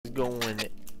going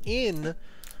in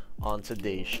on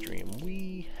today's stream.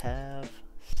 We have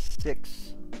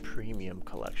 6 premium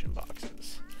collection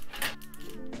boxes.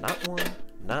 Not 1,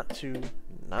 not 2,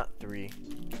 not 3,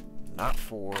 not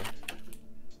 4,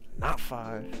 not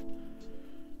 5,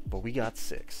 but we got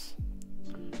 6.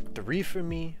 3 for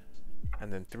me,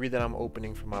 and then 3 that I'm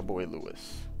opening for my boy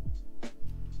Lewis.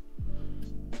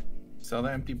 Sell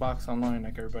the empty box online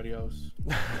like everybody else.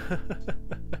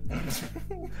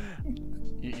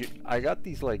 I got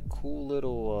these like cool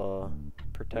little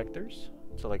protectors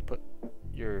to like put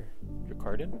your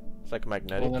card in. It's like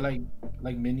magnetic. Oh, they're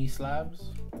like mini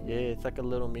slabs? Yeah, it's like a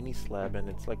little mini slab and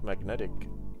it's like magnetic.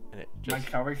 And it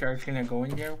just... My Charizard's gonna go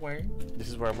in there, where? This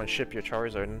is where I'm gonna ship your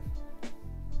Charizard in.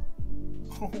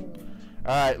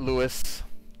 Alright, Lewis.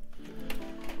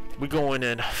 We're going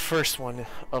in. First one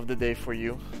of the day for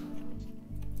you.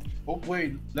 Oh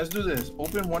wait, let's do this.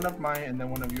 Open one of mine and then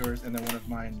one of yours and then one of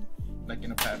mine, like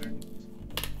in a pattern.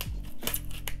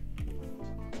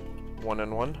 1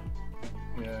 and 1?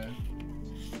 Yeah.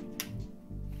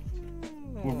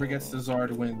 Whoever gets the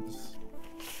ZARD wins.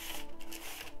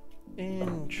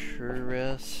 Interesting.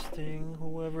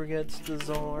 Whoever gets the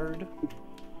ZARD.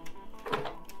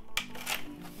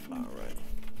 Alright.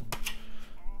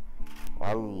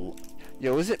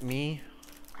 Yo, is it me?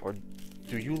 Or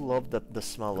do you love the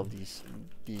smell of these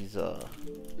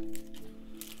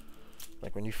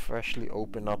like when you freshly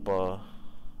open up a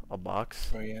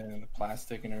box? Oh yeah, and the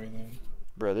plastic and everything.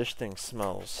 Bro, this thing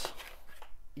smells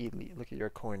elite. Look at your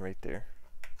coin right there.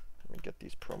 Let me get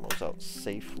these promos out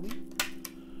safely.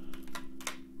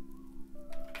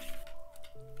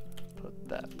 Put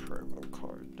that promo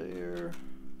card there.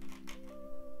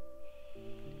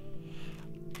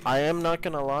 I am not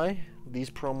gonna lie, these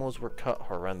promos were cut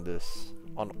horrendous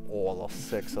on all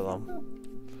 6 of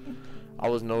them. I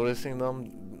was noticing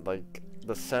them, like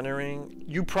the centering.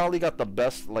 You probably got the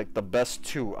best, like the best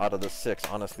 2 out of the 6,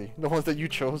 honestly. The ones that you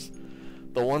chose.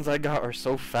 The ones I got are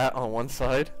so fat on one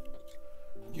side.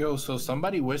 Yo, so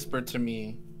somebody whispered to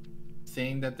me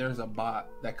saying that there's a bot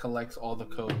that collects all the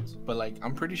codes, but like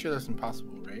I'm pretty sure that's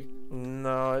impossible, right?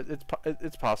 No,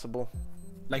 it's possible.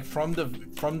 Like from the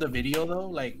video though,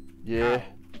 like yeah. How?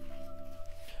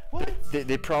 What?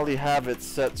 They probably have it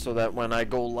set so that when I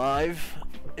go live,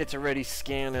 it's already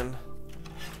scanning.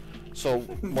 So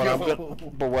what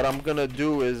I'm gonna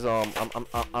do is I'm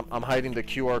hiding the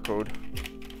QR code.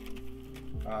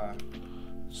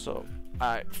 So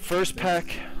alright, first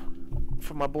pack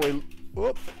for my boy.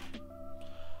 Whoop.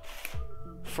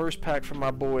 First pack for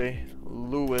my boy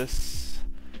Lewis.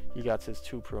 He got his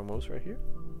 2 promos right here.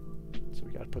 So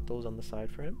we gotta put those on the side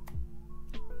for him.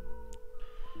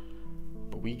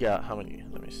 But we got how many?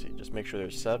 Let me see. Just make sure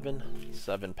there's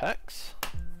 7 packs.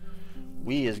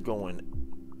 We is going.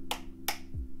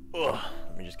 Ugh.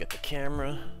 Let me just get the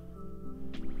camera.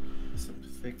 Some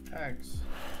thick packs.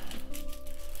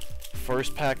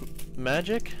 First pack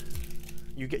magic.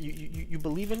 You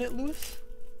believe in it, Lewis?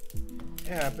 It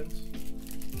happens.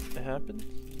 It happens.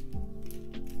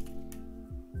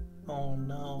 Oh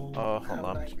no. Oh, hold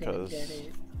on, because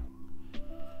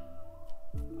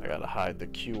I gotta hide the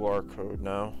QR code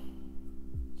now.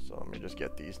 So let me just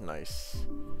get these nice.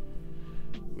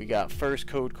 We got first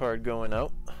code card going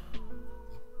out.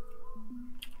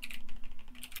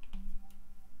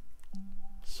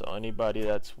 So anybody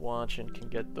that's watching can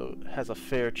get has a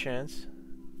fair chance.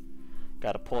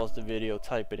 Gotta pause the video,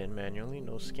 type it in manually.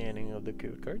 No scanning of the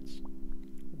code cards.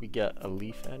 We got a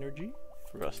Leaf Energy,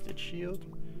 Rusted Shield,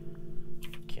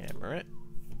 Cameron,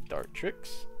 Dart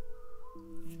Tricks,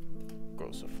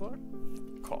 Grossaflor,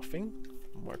 Coughing,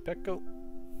 Morpeko,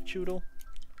 Choodle,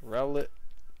 Rowlet,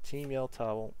 Team Yell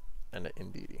Towel, and an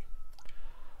Indeedee.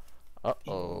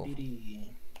 Uh-oh.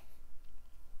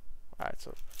 Alright,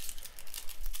 so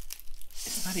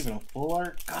it's not even a full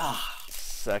art. Ah.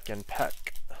 Second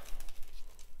pack.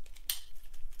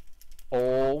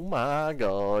 Oh my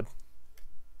god.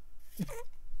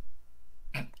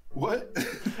 What?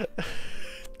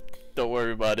 Don't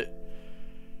worry about it.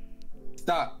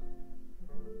 Stop.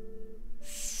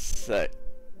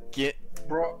 Second.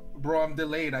 Bro, I'm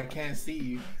delayed. I can't see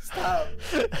you. Stop.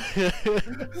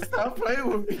 Stop playing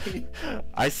with me.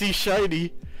 I see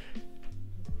shiny.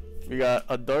 We got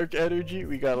a Dark Energy,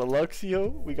 we got a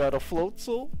Luxio, we got a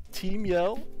Floatzel, Team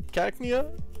Yell,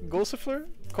 Cacnea, Gossifleur,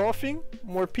 Coughing,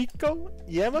 Morpeko,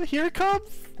 Yama, here it comes!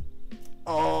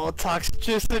 Oh,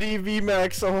 Toxicity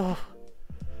VMAX, oh.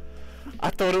 I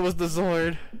thought it was the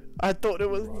Zord. I thought it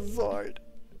was the Zord.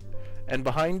 And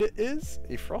behind it is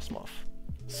a Frostmoth.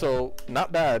 So,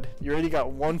 not bad. You already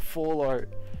got 1 full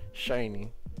art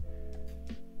shiny.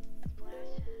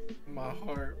 My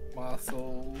heart. My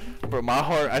soul. Bro, my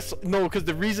heart. I saw, no, because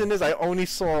the reason is I only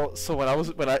saw. So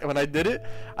when I did it,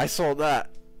 I saw that,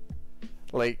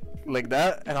 like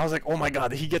that, and I was like, oh my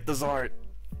god, did he get the ZARD?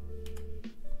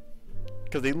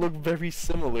 Because they look very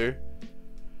similar.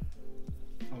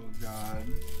 Oh god.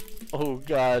 Oh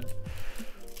god,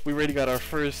 we already got our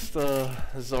first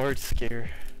ZARD scare.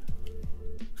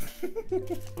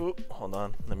 Ooh, hold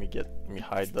on, let me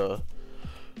hide the.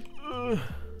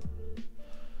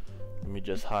 Let me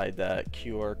just hide that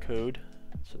QR code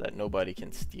so that nobody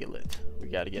can steal it. We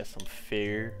gotta get some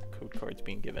fair code cards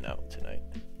being given out tonight.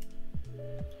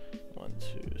 1,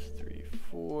 2, 3,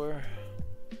 4.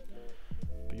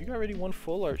 But you got already one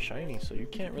full art shiny, so you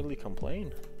can't really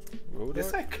complain. Road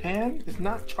Yes, art, I can. It's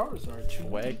not Charizard.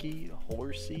 Wacky,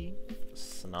 Horsey,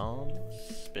 Snom,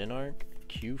 Spinark,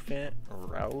 Qfant,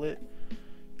 Rowlet.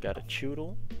 Got a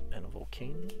Choodle and a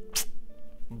Volcano.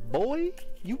 Boy,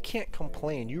 you can't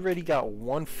complain. You already got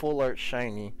one full art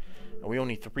shiny, and we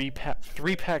only three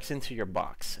packs into your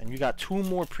box, and you got 2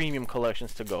 more premium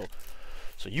collections to go.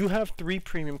 So you have 3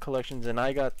 premium collections, and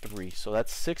I got 3. So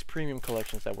that's 6 premium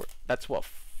collections that's what,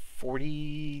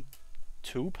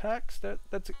 42 packs that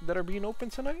are being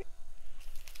opened tonight.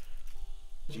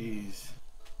 Jeez.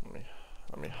 Let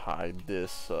me hide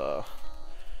this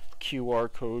QR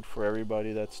code for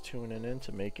everybody that's tuning in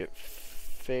to make it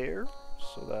fair,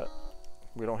 so that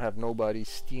we don't have nobody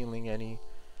stealing any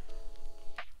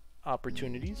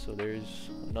opportunities. So there's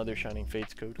another Shining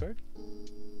Fates code card.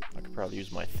 I could probably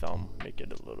use my thumb, make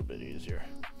it a little bit easier.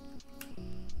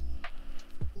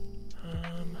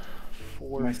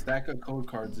 My stack of code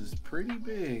cards is pretty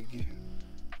big.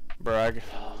 Brag.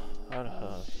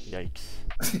 Yikes.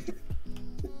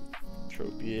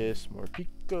 Tropius,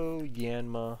 Morpeko,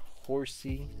 Yanma,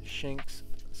 Horsey, Shinx,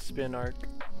 Spinark,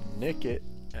 Nickit,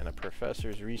 and a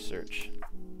Professor's Research.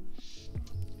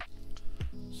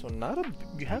 So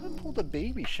you haven't pulled a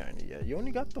baby shiny yet. You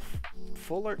only got the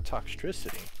full art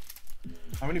Toxtricity.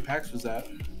 How many packs was that?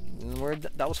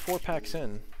 That was 4 packs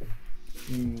in.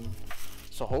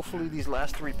 So hopefully these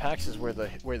last 3 packs is where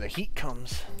the heat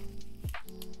comes.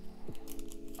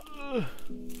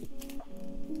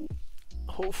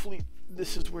 Hopefully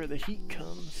this is where the heat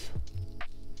comes.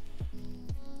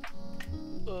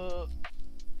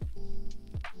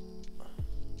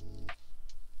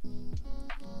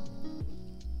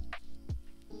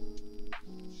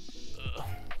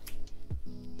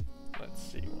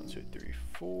 Let's see, 1, 2, 3,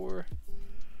 4.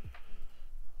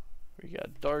 We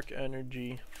got Dark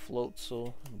Energy,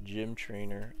 Floatzel, Gym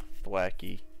Trainer,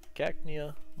 Thwacky,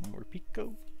 Cacnea,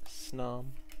 Morpeko, Snom,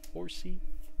 Horsey,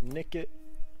 Nickit.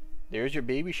 There's your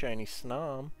baby shiny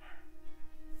Snom.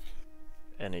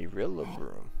 And a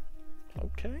Rillaboom.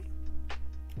 Okay.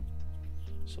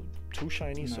 So 2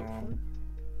 shinies so far.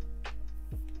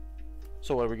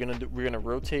 So what are we gonna do? We're gonna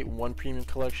rotate 1 premium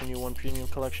collection, you 1 premium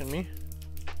collection, me?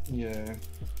 Yeah.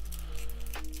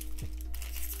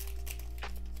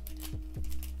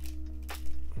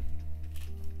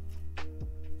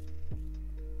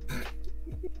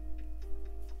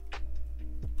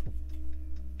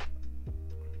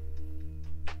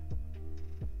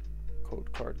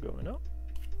 Code card going up.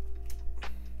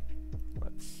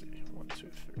 Let's see. 1, 2,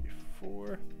 3,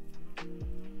 4.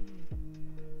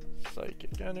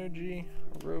 Psychic Energy,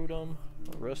 Rotom,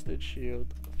 Rusted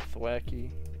Shield,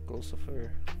 Thwacky, Gossifleur,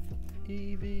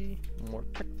 Eevee,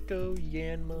 Morpeko,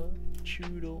 Yanma,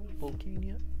 Choodle,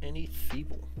 Volcania, and a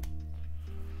Feeble.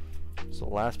 So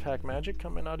last pack magic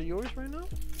coming out of yours right now?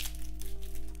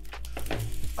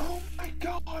 Oh my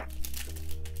god!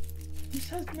 This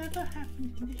has never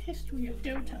happened in the history of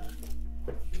Dota.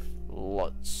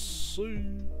 Let's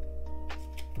see.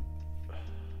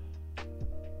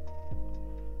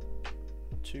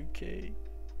 K2G.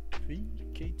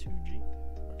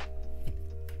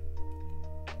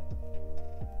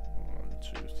 1,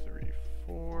 2, 3,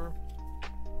 4.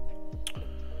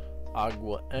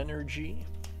 Agua Energy,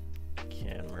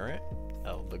 Cameron,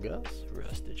 Eldegoss,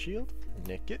 Rusted Shield,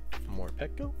 Nickit,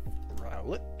 Morpeko,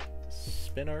 Rowlet,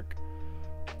 Spinark,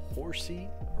 Horsey,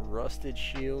 Rusted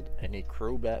Shield, and a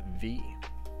Crobat V.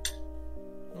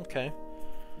 Okay.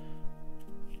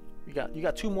 You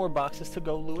got 2 more boxes to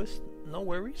go, Lewis. No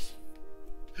worries.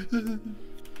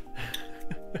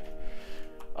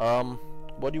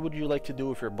 What would you like to do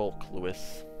with your bulk,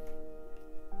 Lewis?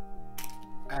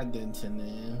 I didn't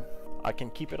know. I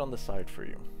can keep it on the side for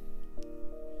you.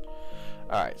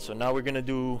 Alright, so now we're gonna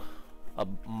do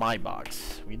my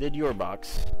box. We did your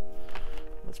box.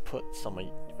 Let's put some of,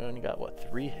 we only got what,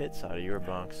 3 hits out of your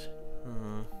box.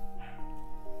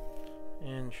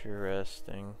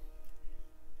 Interesting.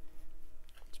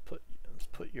 Let's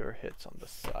put your hits on the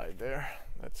side there.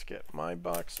 Let's get my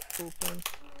box open.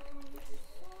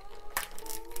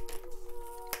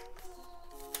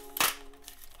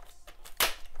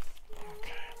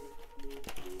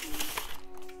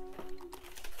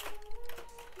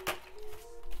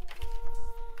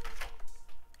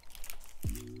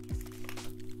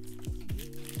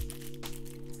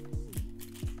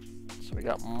 So we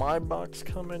got my box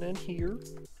coming in here.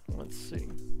 Let's see.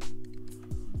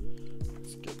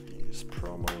 Let's get these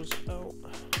promos out.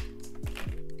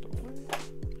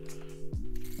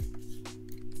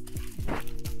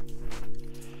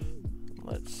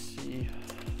 Let's see.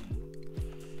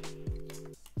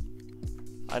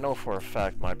 I know for a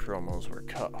fact my promos were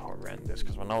cut horrendous,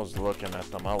 because when I was looking at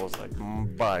them, I was like,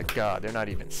 by God, they're not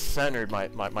even centered, my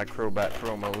Crobat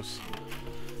promos.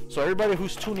 So everybody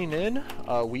who's tuning in,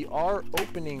 we are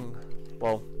opening,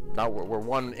 well, now we're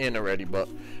one in already, but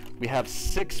we have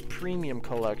 6 premium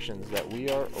collections that we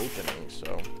are opening,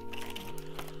 so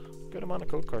good amount of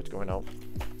code cards going out.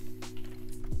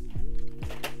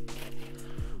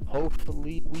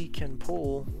 Hopefully we can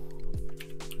pull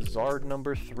ZARD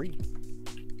number 3.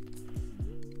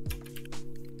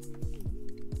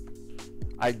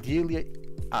 Ideally,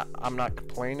 I'm not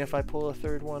complaining if I pull a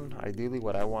 3rd one. Ideally,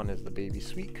 what I want is the baby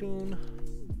Suicune.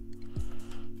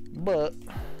 But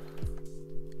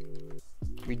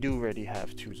we do already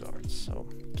have 2 Zards, so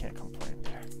can't complain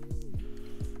there.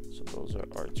 So those are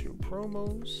our 2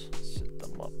 promos. Sit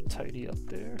them up, tidy up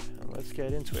there, and let's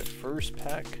get into it. First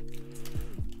pack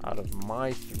out of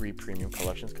my 3 premium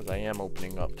collections, because I am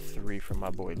opening up 3 for my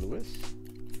boy Lewis.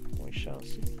 We shall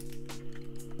see.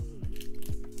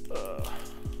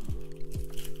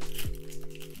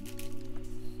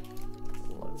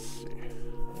 Let's see.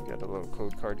 We got a little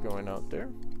code card going out there.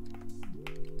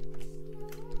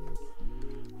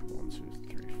 1, 2,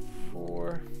 3,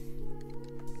 4.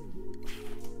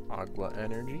 Agua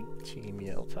Energy, Team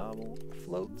Yell Towel,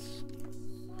 Floats.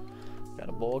 Got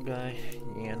a Ball Guy,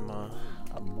 Yanma,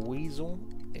 a Weasel,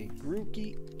 a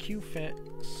Grookey, Q-Fant,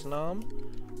 Snom,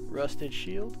 Rusted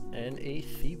Shield, and a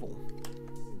Thievul.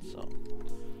 So,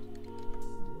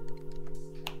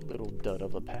 little dud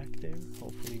of a pack there.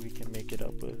 Hopefully we can make it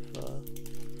up with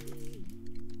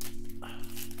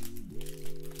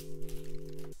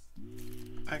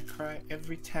I cry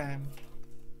every time.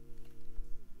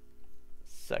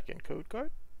 Second code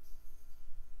card.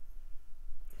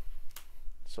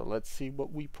 So let's see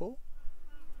what we pull.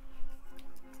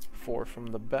 4 from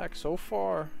the back so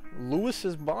far.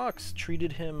 Lewis's box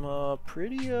treated him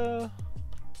pretty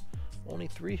only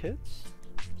 3 hits.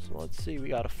 So let's see, we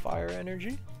got a Fire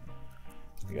Energy,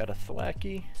 we got a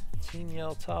Thwackey, Team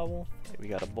Yell Towel, we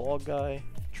got a Ball Guy,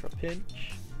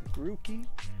 Trapinch, Grookey,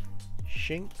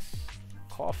 Shinx,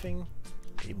 Coughing,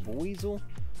 a Weasel,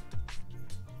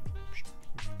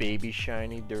 Baby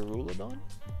Shiny Duraludon,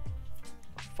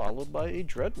 followed by a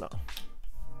Dreadnought.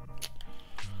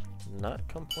 Not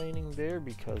complaining there,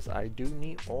 because I do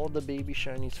need all the baby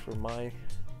shinies for my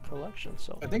collection.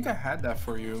 So I think I had that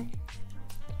for you.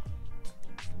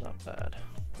 Not bad.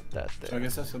 Put that there. So I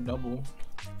guess that's a double.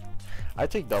 I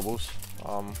take doubles.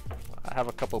 I have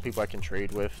a couple of people I can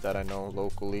trade with that I know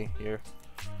locally here.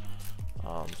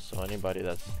 So anybody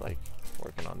that's like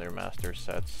working on their master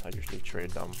sets, I usually trade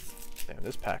them. Damn,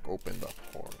 this pack opened up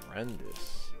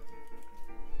horrendous.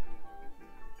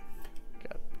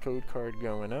 Got code card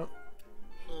going out.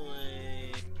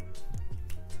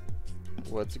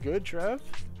 What's good, Trev?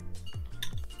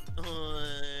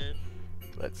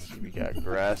 Let's see, we got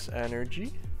Grass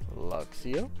Energy,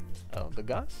 Luxio,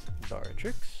 Eldegoss,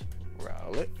 Dartrix,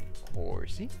 Rowlet,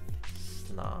 Horsey,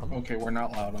 Snom. Okay, we're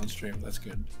not loud on stream. That's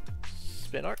good.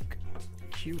 Spinark,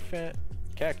 Q-Fant,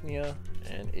 Cacnea,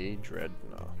 and a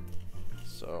Dreadnought.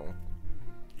 So,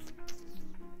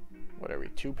 what are we?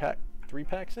 3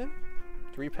 packs in?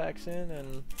 3 packs in,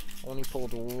 and only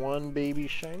pulled 1 baby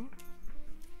shiny.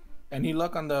 Any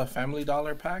luck on the Family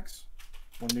Dollar packs?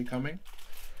 When they coming?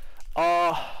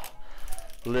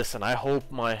 Listen, I hope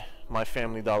my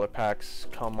Family Dollar packs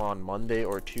come on Monday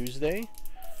or Tuesday,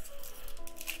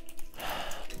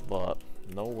 but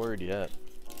no word yet.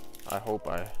 I hope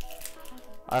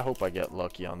I get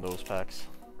lucky on those packs.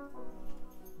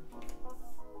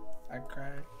 I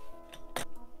cried.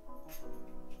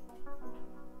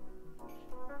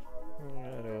 We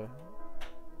got a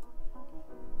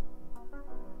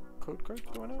code card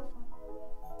going out.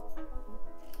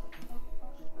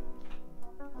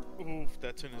 Oof,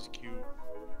 that's in his queue.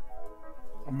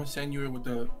 I'm gonna send you it with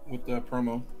the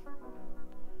promo.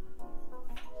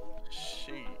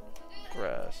 Shit.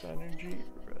 Grass Energy,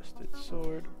 Rusted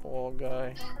Sword, Ball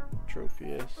Guy,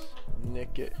 Tropius,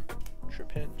 Nickit,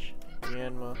 Trapinch,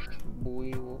 Yanma,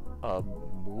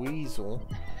 Weasel,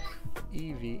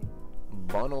 Eevee,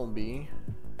 Bunnelby.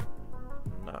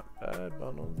 Not bad,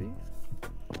 Bunnelby.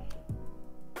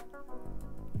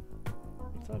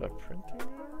 Is that a printing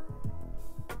error?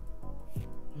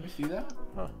 Let me see that.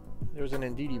 Huh. There's an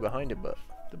Indeedee behind it, but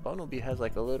the Bunnelby has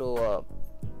like a little,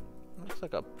 looks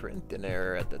like a printing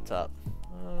error at the top.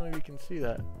 I don't know if you can see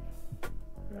that.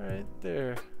 Right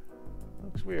there.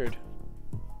 Looks weird.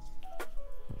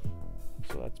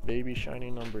 So that's baby shiny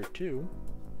number 2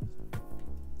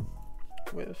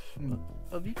 with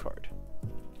a V card.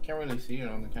 Can't really see it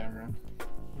on the camera.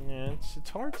 Yeah, it's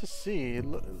hard to see.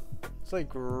 It's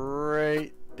like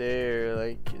right there.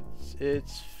 Like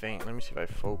it's faint. Let me see if I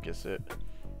focus it.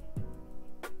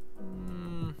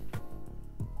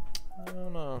 I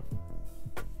don't know.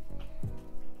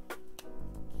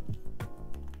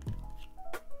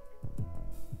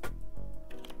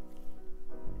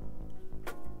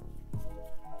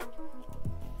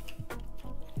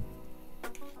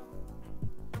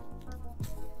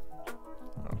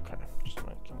 Okay, just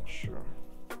making sure.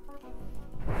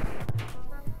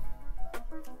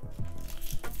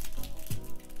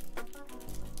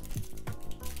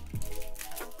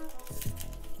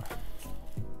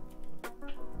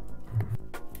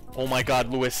 Oh my god,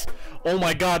 Lewis. Oh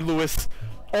my god, Lewis.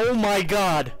 Oh my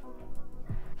god.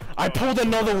 I pulled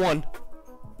another one.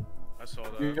 I saw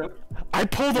that. I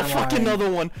pulled a fucking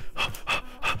another one.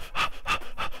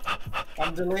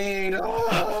 I'm delayed.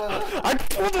 Oh. I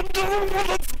pulled another one.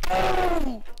 Let's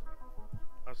go.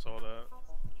 I saw that.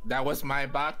 That was my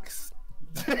box.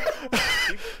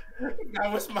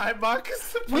 That was my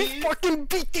box. We Please. fucking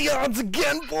beat the odds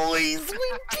again, boys.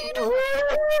 We beat them.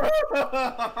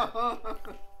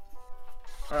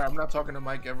 Alright, I'm not talking to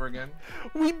Mike ever again.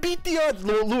 We beat the odds.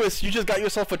 Lewis, you just got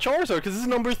yourself a Charizard because this is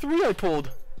number 3 I pulled.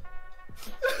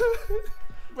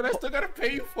 But I still gotta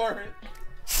pay you for it.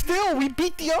 Still, we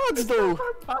beat the odds though.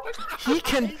 He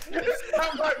can. It's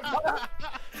not my box.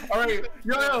 All right,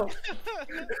 yo,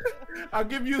 I'll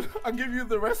give you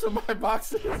the rest of my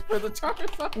boxes for the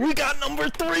Charizard. We got number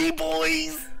 3,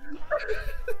 boys.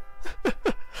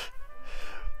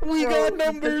 We got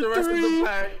number 3.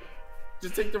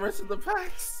 Just take the rest of the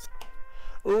packs.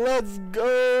 Let's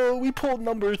go. We pulled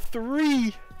number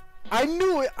 3. I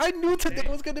knew it. I knew today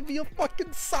was gonna be a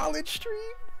fucking solid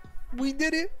stream. We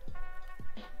did it.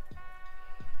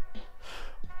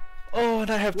 Oh, and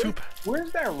I have two.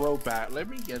 Where's that rope at? Let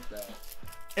me get that.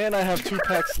 And I have 2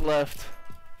 packs left.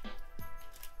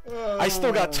 I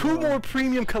still got 2 more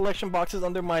premium collection boxes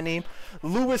under my name.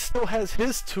 Lewis still has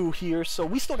his 2 here, so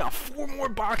we still got 4 more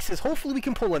boxes. Hopefully we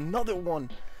can pull another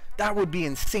one. That would be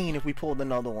insane if we pulled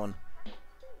another one.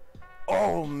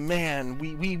 Oh man,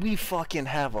 we fucking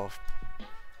have a.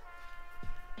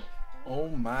 Oh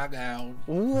my god.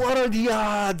 What are the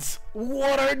odds?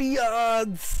 What are the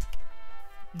odds?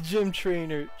 Gym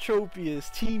Trainer,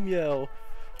 Tropius, Team Yell,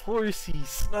 Horsey,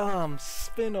 Snom,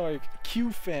 Spinark,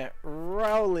 Qfant,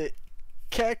 Rowlet,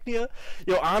 Cacnea.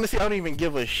 Yo, honestly, I don't even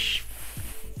give a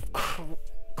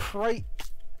crite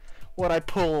what I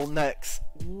pull next.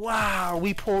 Wow,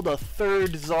 we pulled a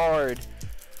 3rd ZARD.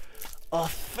 A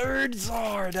 3rd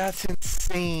ZARD, that's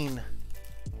insane.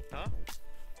 Huh?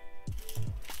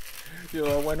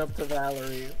 Yo, I went up to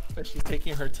Valerie and she's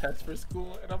taking her test for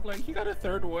school, and I'm like, "You got a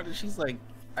 3rd one?" And she's like,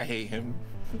 "I hate him."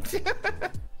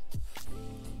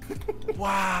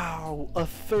 Wow, a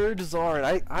 3rd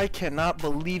ZARD. I cannot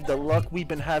believe the luck we've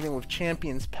been having with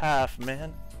Champions Path,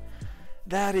 man.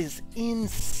 That is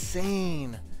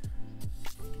insane.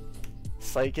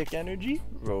 Psychic Energy,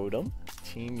 Rotom,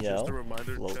 Team Yell. Just a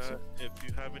reminder, Floatzel. chat, if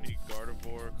you have any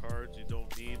Gardevoir cards you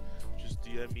don't need, just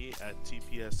DM me at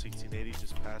TPS1680.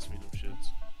 Just pass me them shits.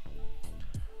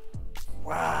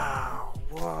 Wow,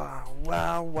 wow,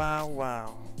 wow, wow,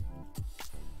 wow.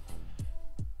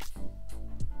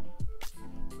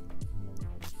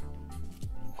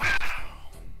 Wow.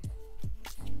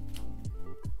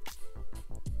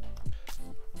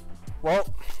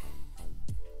 Well,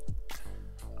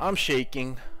 I'm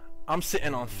shaking. I'm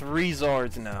sitting on 3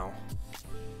 ZARDs now.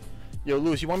 Yo,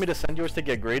 Lewis, you want me to send yours to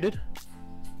get graded?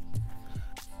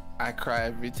 I cry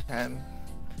every time.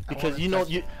 Because you know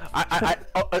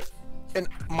and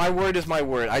my word is my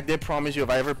word. I did promise you if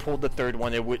I ever pulled the 3rd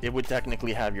one, it would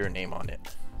technically have your name on it.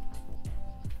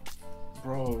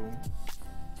 Bro.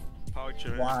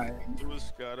 Pogchamp. Why?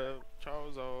 Lewis got a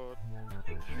Charizard.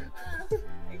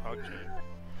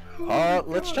 Pogchamp.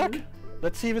 Let's check.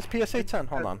 Let's see if it's PSA 10.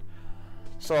 Hold on.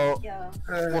 So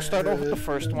we'll start off with the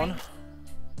first one.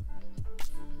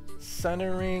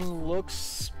 Centering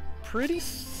looks pretty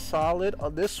solid.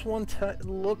 This one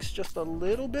looks just a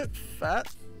little bit fat.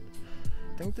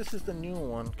 think this is the new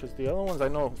one, because the other ones I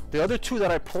know. The other two that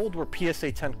I pulled were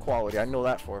PSA 10 quality. I know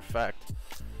that for a fact.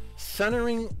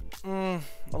 Centering, a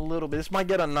little bit. This might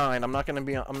get a 9. I'm not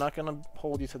gonna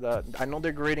hold you to that. I know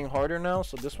they're grading harder now,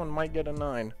 so this one might get a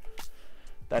 9.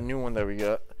 That new one that we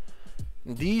got.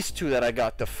 These two that I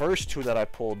got, the first two that I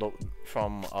pulled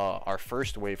from our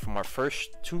first wave, from our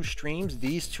first 2 streams,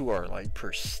 these two are like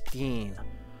pristine.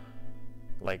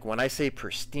 Like when I say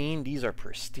pristine, these are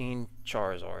pristine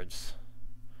Charizards.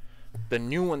 The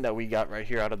new one that we got right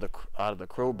here out of the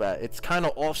Crobat, it's kind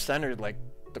of off-centered like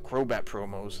the Crobat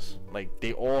promos. Like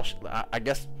they all, I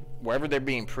guess wherever they're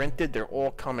being printed, they're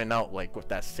all coming out like with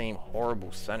that same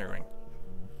horrible centering.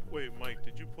 Wait, Mike,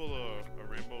 did you pull a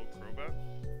rainbow Crobat?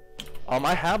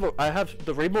 I have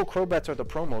the Rainbow Crobats are the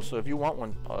promo, so if you want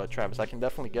one, Travis, I can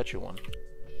definitely get you one.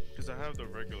 Because I have the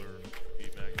regular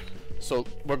VMAX. So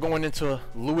we're going into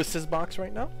Lewis's box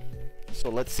right now. So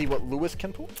let's see what Lewis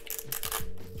can pull.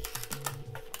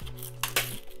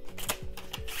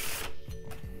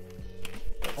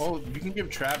 Oh, you can give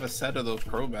Trav a set of those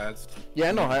Crobats.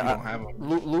 Yeah, no, I don't have them.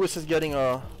 Lewis is getting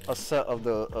a set of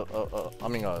the.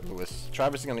 Lewis.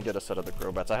 Travis is gonna get a set of the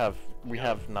Crobats. We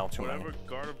have now too many. Whatever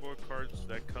Gardevoir cards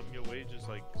that come your way, just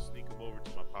like sneak them over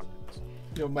to my pockets.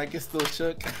 Yo, Mike is still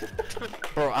shook.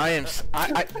 Bro,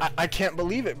 I can't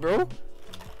believe it, bro.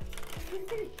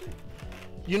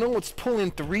 You know what's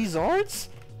pulling 3 Zards?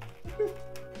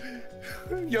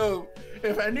 Yo,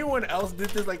 if anyone else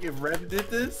did this, like if Rev did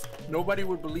this, nobody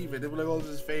would believe it. They would be like, oh, this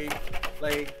is fake.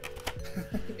 Like,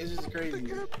 it's just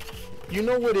crazy. You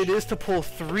know what it is to pull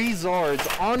 3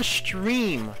 Zards on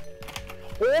stream?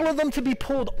 All of them to be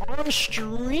pulled on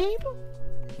stream?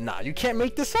 Nah, you can't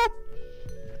make this up.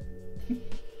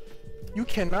 You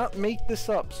cannot make this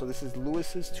up. So this is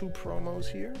Lewis's 2 promos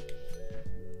here.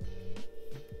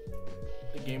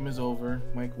 The game is over.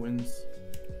 Mike wins.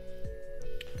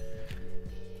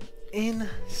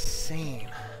 Insane.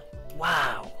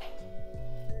 Wow.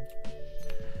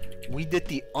 We did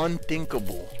the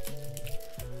unthinkable.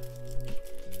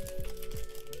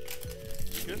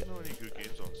 You guys know any good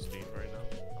games on Steam right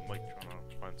now? I'm like trying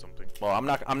to find something. Well,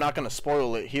 I'm not gonna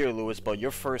spoil it here, Lewis, but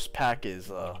your first pack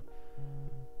is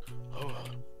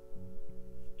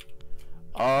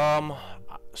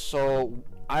so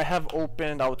I have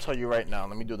opened, I will tell you right now,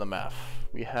 let me do the math.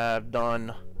 We have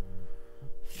done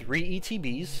 3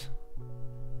 ETBs.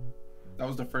 That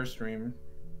was the first stream.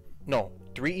 No,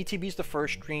 3 ETBs the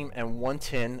first stream and 1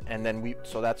 tin, and then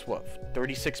so that's what,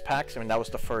 36 packs. I mean, that was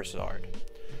the first Zard.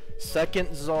 Second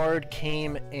Zard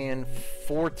came in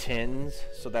 4 tins,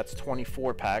 so that's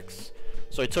 24 packs.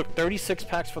 So it took 36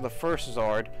 packs for the first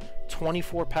Zard,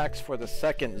 24 packs for the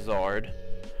second Zard,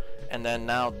 and then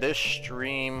now this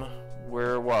stream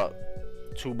we're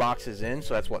what, 2 boxes in,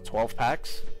 so that's what, 12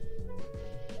 packs?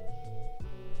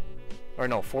 Or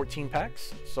no, 14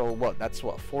 packs. So what, that's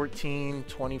what, 14,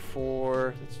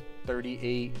 24, that's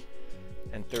 38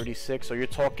 and 36. So you're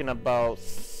talking about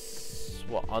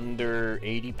what, under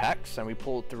 80 packs, and we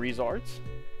pulled 3 Zards.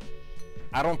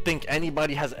 I don't think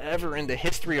anybody has ever in the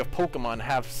history of Pokemon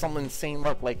have some insane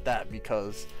luck like that,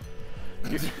 because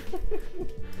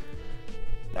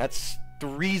that's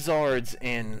 3 Zards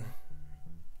in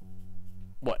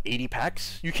what, 80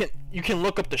 packs? You can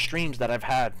look up the streams that I've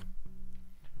had.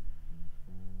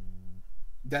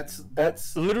 That's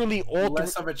literally all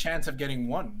less of a chance of getting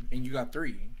 1, and you got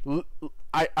 3.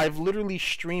 I've literally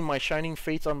streamed my Shining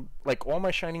Fates on, like, all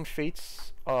my Shining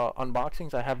Fates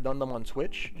unboxings. I have done them on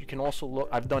Twitch. You can also look,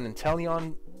 I've done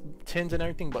Inteleon tins and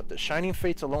everything, but the Shining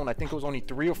Fates alone, I think it was only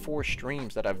 3 or 4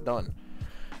 streams that I've done,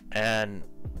 and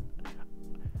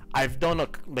I've done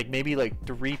maybe 3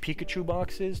 Pikachu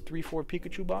boxes, 3-4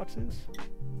 Pikachu boxes.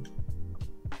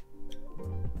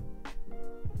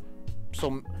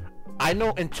 So I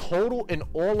know in total, in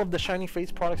all of the Shining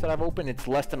Fates products that I've opened, it's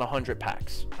less than 100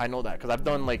 packs. I know that because I've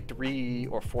done like 3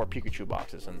 or 4 Pikachu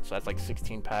boxes, and so that's like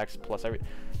 16 packs plus every.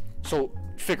 So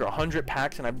figure 100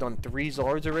 packs, and I've done 3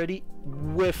 Zards already.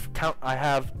 With count, I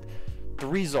have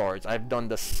 3 Zards. I've done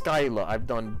the Skyla. I've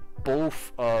done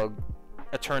both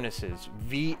Eternuses,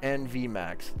 V and V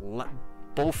Max,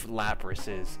 both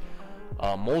Laprases.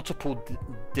 Multiple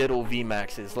Ditto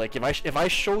VMAXs. Like if I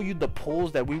show you the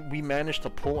pulls that we managed to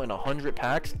pull in 100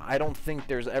 packs, I don't think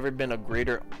there's ever been a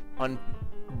greater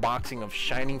unboxing of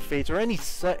Shining Fates or any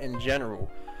set in general.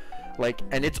 Like,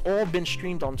 and it's all been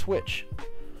streamed on Twitch.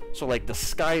 So like the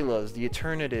Skylas, the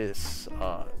Eternities,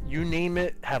 you name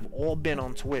it, have all been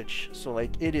on Twitch. So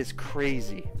like it is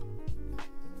crazy.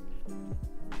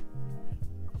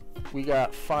 We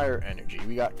got Fire Energy,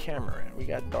 we got Cameron, we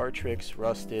got Dartrix,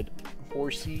 Rusted,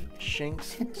 Horsey,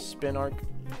 Shinx, Spinark,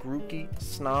 Grookey,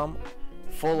 Snom,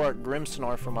 Full art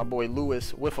Grimmsnarl for my boy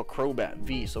Lewis with a Crobat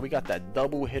V. So we got that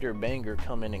double hitter banger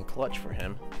coming in clutch for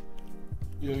him.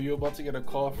 Yo, you about to get a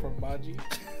call from Maji?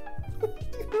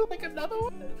 Like another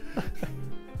one?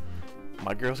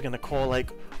 My girl's gonna call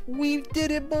like, we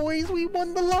did it, boys. We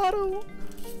won the lotto.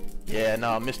 Yeah,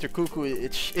 no, Mr. Cuckoo,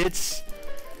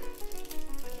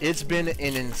 it's been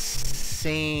an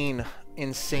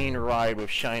insane ride with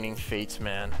Shining Fates,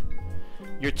 man.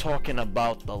 You're talking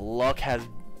about the luck has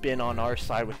been on our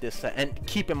side with this set. And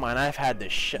keep in mind, I've had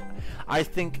this I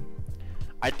think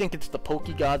it's the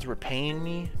Pokegods repaying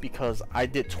me because I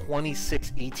did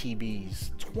 26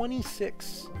 ETBs.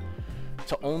 26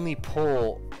 to only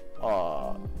pull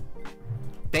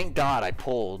thank God I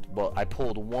pulled, but I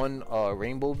pulled one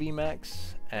Rainbow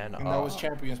VMAX and that was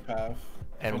Champions Path.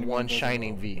 And one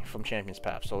Shining V from Champions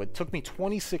Path. So it took me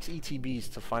 26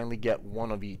 ETBs to finally get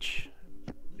one of each.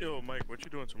 Yo, Mike, what you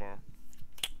doing tomorrow?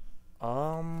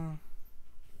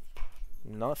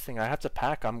 Nothing. I have to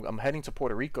pack. I'm heading to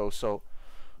Puerto Rico, so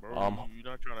Bro, you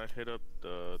not trying to hit up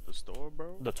the store,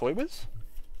 bro? the Toy Wiz?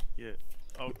 Yeah.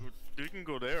 Oh, we can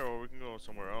go there or we can go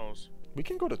somewhere else. We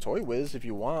can go to Toy Wiz if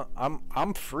you want.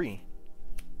 I'm free.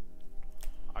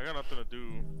 I got nothing to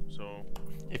do, so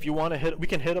If you want to we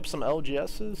can hit up some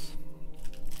LGSs.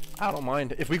 I don't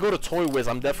mind. If we go to Toy Wiz,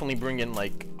 I'm definitely bringing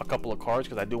like a couple of cards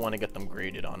because I do want to get them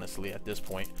graded. Honestly, at this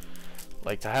point,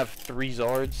 like to have 3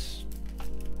 Zards.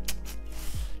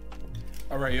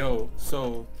 All right, yo.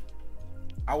 So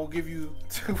I will give you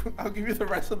I'll give you the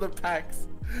rest of the packs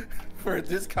for a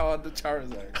discount on the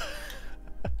Charizard.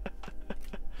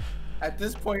 At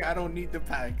this point, I don't need the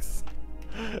packs.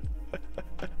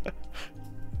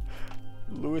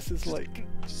 Lewis is like,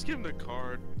 just give him the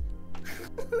card.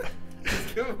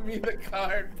 Give me the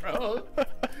card, bro.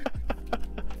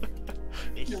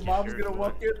 Your mom's gonna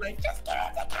walk in like, just give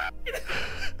him the card.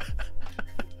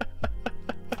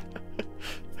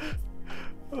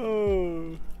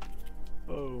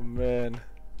 oh man.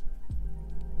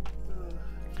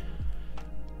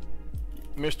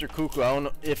 Mr. Cuckoo, I don't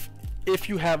know if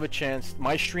you have a chance.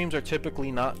 My streams are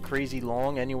typically not crazy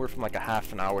long, anywhere from like a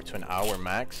half an hour to an hour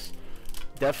max.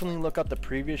 Definitely look up the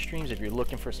previous streams if you're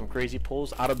looking for some crazy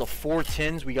pulls. Out of the 4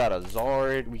 tins, we got a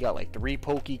Zard, we got like 3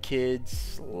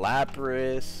 Pokekids,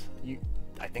 Lapras.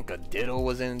 I think a Ditto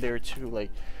was in there too. Like,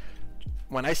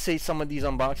 when I say some of these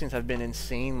unboxings have been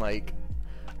insane, like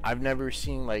I've never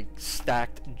seen like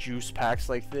stacked juice packs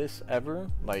like this ever.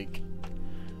 Like,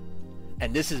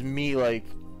 and this is me like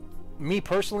me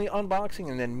personally unboxing,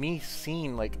 and then me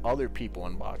seeing like other people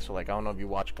unbox. So like, I don't know if you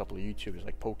watch a couple of YouTubers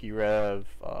like PokeRev,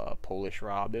 Polish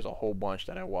Rob. There's a whole bunch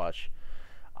that I watch.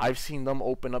 I've seen them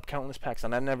open up countless packs,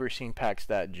 and I've never seen packs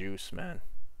that juice, man.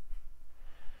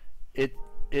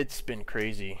 It's been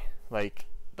crazy. Like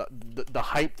the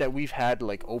hype that we've had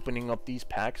like opening up these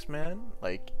packs, man.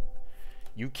 Like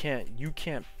you can't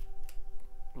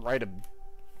write it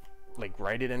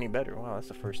any better. Wow, that's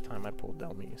the first time I pulled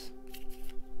Delmies.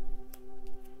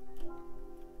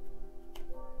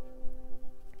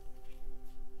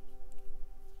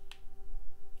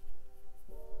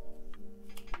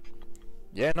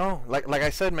 Yeah, no, like I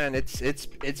said, man,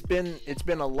 it's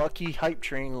been a lucky hype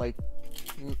train. Like,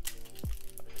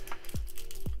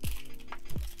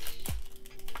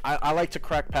 I like to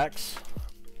crack packs,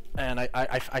 and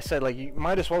I said like you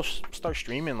might as well start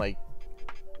streaming. Like,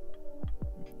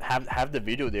 have the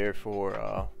video there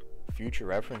for future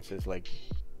references. Like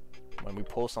when we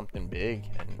pull something big,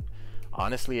 and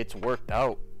honestly, it's worked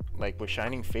out. Like with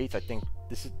Shining Fates, I think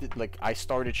this is like I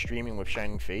started streaming with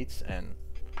Shining Fates, and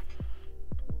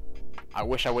I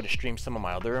wish I would have streamed some of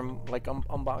my other like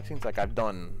unboxings. Like I've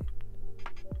done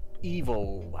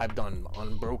Evo, I've done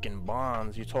Unbroken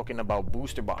Bonds. You're talking about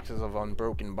booster boxes of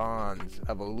Unbroken Bonds,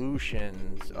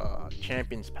 Evolutions,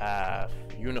 Champions Path,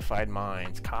 Unified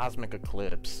Minds, Cosmic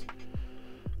Eclipse,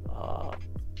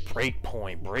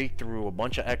 Breakpoint, Breakthrough, a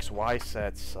bunch of XY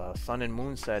sets, Sun and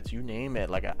Moon sets, you name it.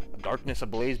 Like a Darkness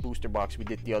Ablaze booster box we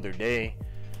did the other day.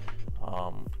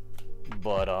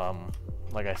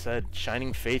 Like I said,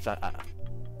 Shining Fates,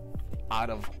 out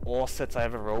of all sets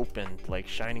I've ever opened, like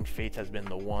Shining Fates has been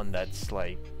the one that's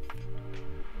like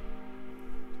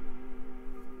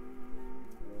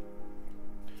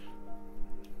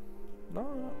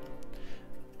no,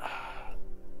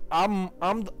 I'm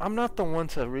not the one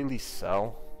to really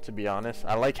sell, to be honest.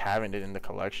 I like having it in the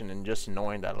collection and just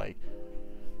knowing that like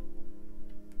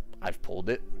I've pulled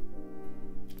it.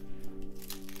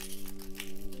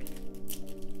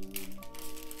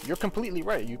 You're completely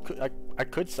right. You could, I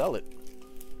could sell it,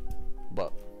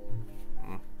 but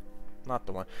not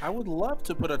the one. I would love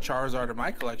to put a Charizard in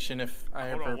my collection if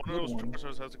I Hold ever on, one put of those one.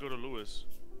 Charizards has to go to Lewis.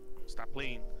 Stop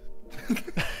playing.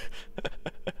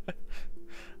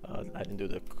 I didn't do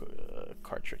the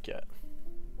card trick yet.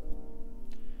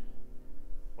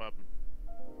 What happened?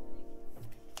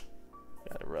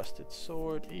 Got a Rusted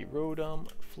Sword, a Rotom,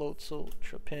 Floatzel,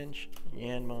 Trapinch,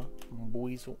 Yanma,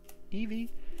 Buizel, Eevee,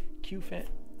 Qfant,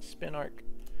 Spinark.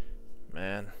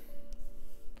 Man.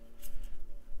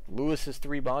 Lewis is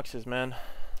 3 boxes, man.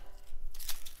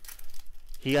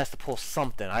 He has to pull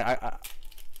something.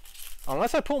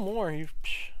 Unless I pull more,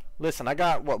 listen, I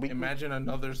got what we Imagine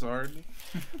another Zard.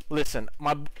 listen,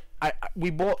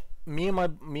 we bought me and my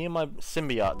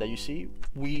symbiote that you see,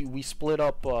 we split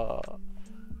up a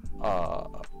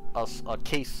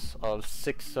case of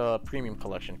 6 premium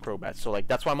collection Crobats. So like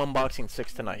that's why I'm unboxing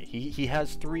 6 tonight. He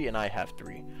has 3 and I have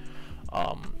 3.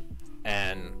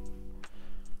 And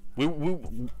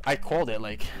I called it,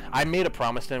 like I made a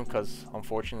promise to him because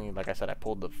unfortunately, like I said, I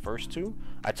pulled the first 2.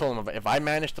 I told him if I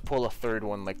manage to pull a 3rd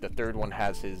one, like the 3rd one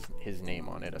has his name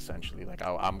on it essentially. Like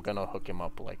I'm gonna hook him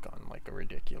up like on like a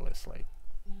ridiculous, like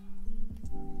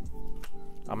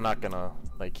I'm not gonna,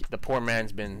 like, the poor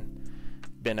man's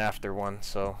been after one.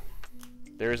 So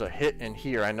there's a hit in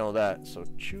here, I know that. So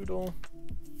Choodle,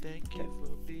 Thank you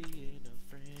for being a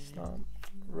friend. Stomp,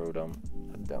 Rotom,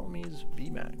 Adelmi's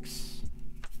VMAX.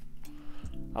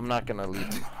 I'm not gonna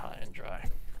leave him high and dry.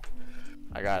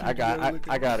 I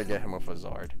gotta get him with a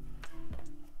Zard.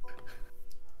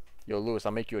 Yo, Lewis,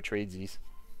 I'll make you a tradesies.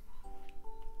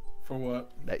 For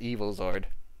what? That evil Zard.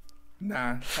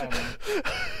 Nah.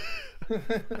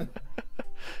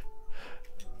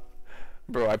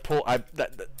 Bro,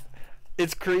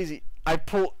 it's crazy.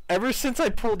 Ever since I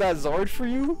pulled that Zard for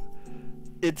you,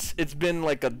 it's been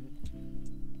like a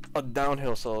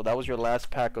downhill. So that was your last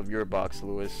pack of your box,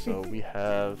 Lewis. So we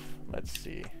have, let's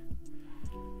see,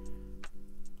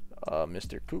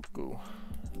 Mr. Cuckoo.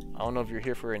 I don't know if you're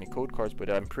here for any code cards, but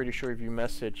I'm pretty sure if you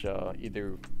message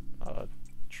either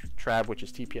Trab, which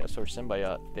is TPS, or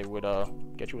Symbiote, they would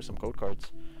get you with some code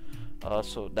cards.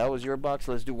 So that was your box.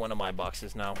 Let's do one of my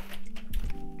boxes now.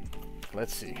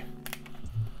 Let's see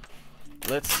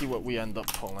what we end up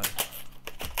pulling.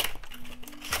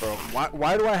 Bro,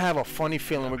 why do I have a funny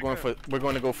feeling we're going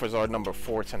to go for Zard number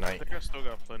 4 I tonight? think I still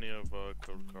got plenty of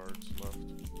code cards left.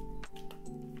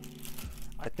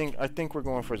 I think we're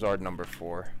going for Zard number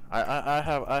 4. I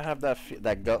have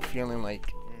that gut feeling,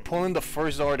 like pulling the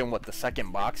first Zard in what, the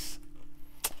second box.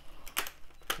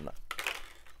 No.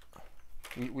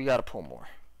 We gotta pull more.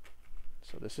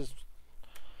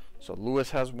 So Lewis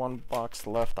has 1 box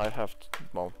left. I have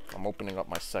well, I'm opening up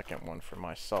my second one for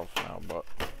myself now, but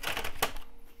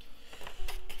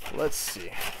let's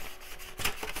see.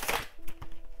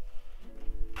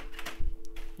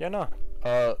 Yeah, no.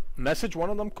 Message one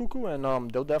of them, Cuckoo, and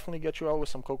they'll definitely get you out with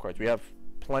some code cards. We have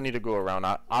plenty to go around.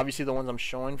 Obviously, the ones I'm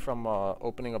showing from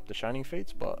opening up the Shining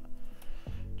Fates, but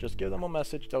just give them a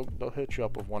message. They'll hit you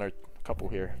up with one or a couple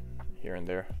here and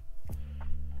there.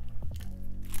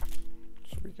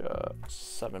 So we got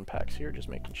 7 packs here, just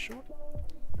making sure.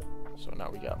 So now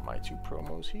we got my 2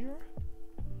 promos here.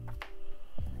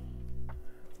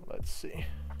 Let's see.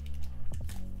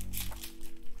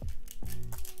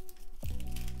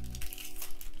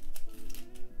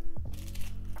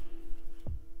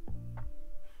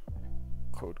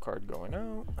 Code card going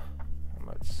out. And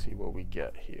let's see what we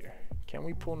get here. Can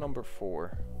we pull number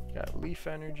 4? We got Leaf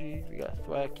Energy, we got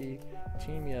Thwacky,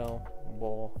 Team Yell,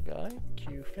 Ball Guy,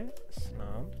 Qfant,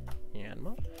 Snom,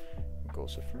 Yanma,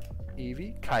 Gossifer,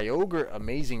 Eevee, Kyogre,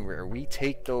 amazing rare. We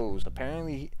take those.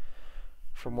 Apparently,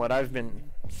 from what I've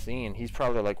been seeing, he's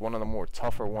probably like one of the more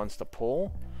tougher ones to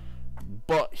pull,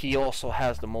 but he also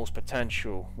has the most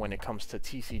potential when it comes to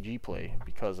TCG play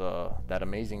because that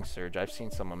amazing surge. I've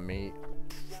seen some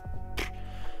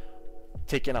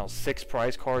taking out 6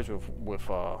 prize cards with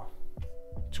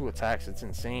 2 attacks. It's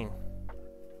insane.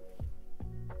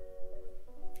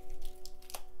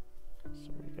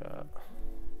 So we got,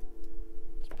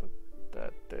 let's put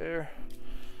that there.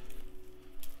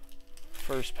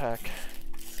 First pack,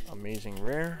 amazing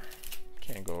rare.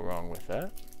 Can't go wrong with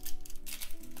that.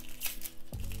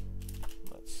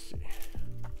 Let's see.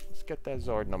 Let's get that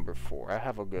Zard number 4. I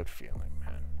have a good feeling,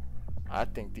 man. I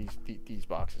think these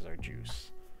boxes are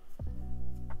juice.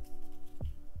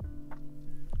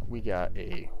 We got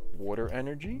a Water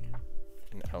Energy,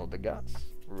 an Eldegoss,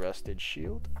 Rusted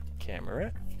Shield,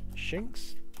 Cameret,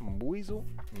 Shinx, Buizel,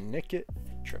 Nickit,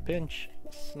 Trapinch,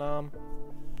 Snom,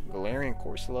 Galarian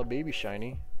Corsola, Baby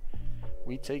Shiny.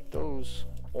 We take those.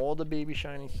 All the Baby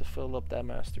Shinies to fill up that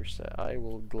master set. I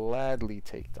will gladly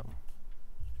take them.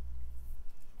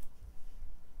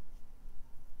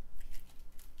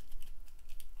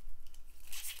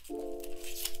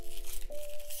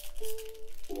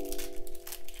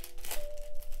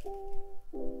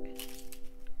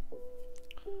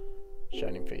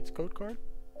 Shining Fates code card.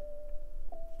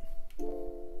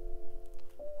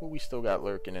 Who we still got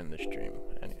lurking in the stream?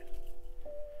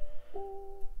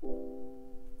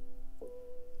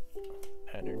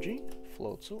 Energy,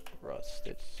 Floatzel,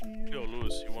 Rusted Seal. Yo,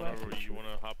 Lewis, you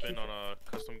wanna hop in on a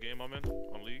custom game I'm in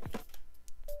on League?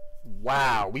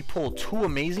 Wow, we pulled 2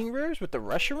 amazing rares with the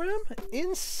Reshiram?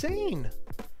 Insane!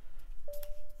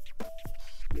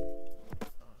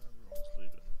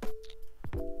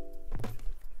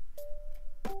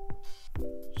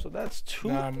 So that's 2.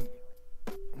 Nah, I'm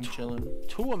chilling.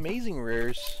 2 amazing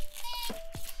rares.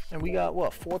 And we got,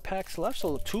 what, 4 packs left?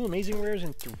 So 2 amazing rares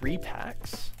in 3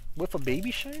 packs? With a baby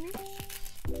shiny?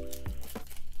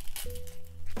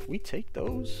 We take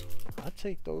those. I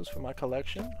take those for my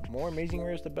collection. More amazing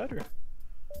rares, the better.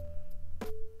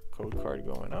 Code card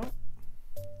going out.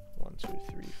 1, 2,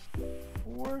 3,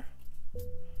 4.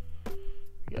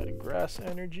 We got a Grass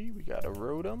Energy. We got a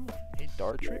Rotom, a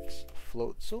Dartrix,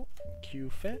 Floatzel,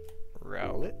 Q-Fet,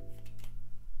 Rowlet,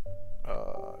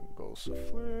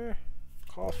 Gossifleur,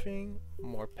 Coughing,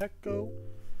 Morpeko,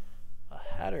 a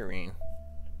Hatterene,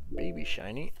 Baby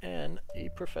Shiny, and a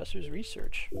Professor's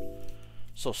Research.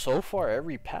 So far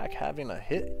every pack having a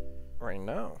hit right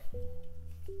now.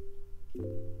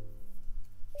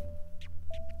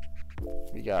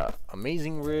 We got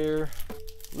amazing rare.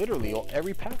 Literally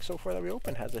every pack so far that we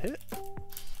open has a hit.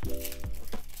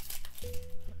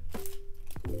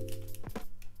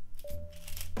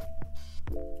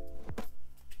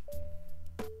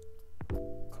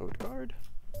 Code card.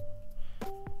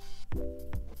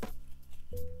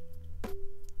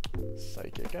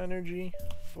 Psychic Energy,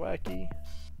 Thwacky,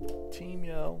 Team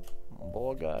Yell,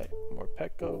 Ball Guy,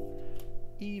 Morpeko,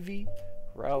 Eevee,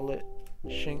 Rowlet,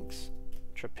 Shinx,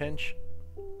 Trapinch,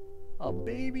 a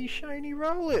baby shiny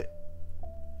Rowlet,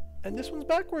 and this one's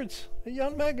backwards, a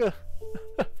Young Mega.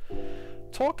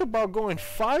 Talk about going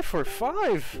 5 for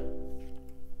 5.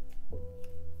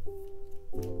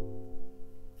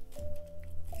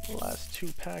 Last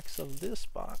 2 packs of this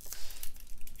box.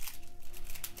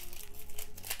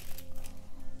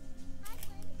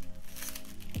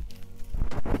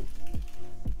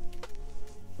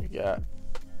 We got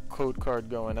code card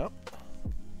going up.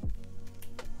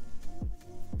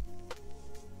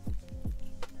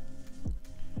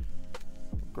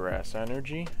 Grass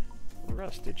Energy,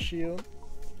 Rusted Shield,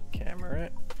 Cameron,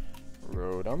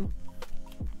 Rotom,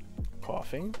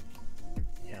 Coughing,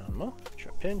 Yanma,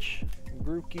 Trapinch,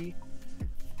 Grookey,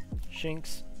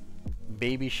 Shinx,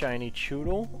 Baby Shiny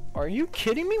Choodle. Are you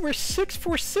kidding me? We're 6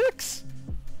 for 6.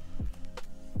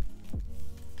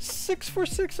 6 for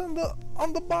 6 on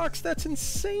the box. That's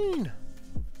insane.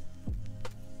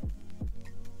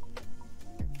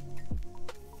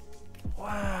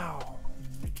 Wow.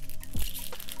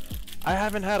 I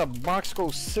haven't had a box go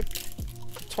 6.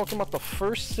 Talking about the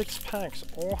first 6 packs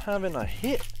all having a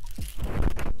hit.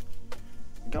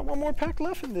 Got 1 more pack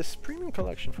left in this premium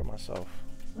collection for myself.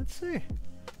 Let's see.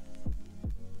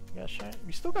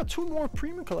 We still got 2 more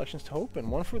premium collections to open.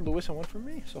 1 for Lewis and 1 for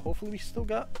me. So hopefully we still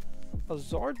got a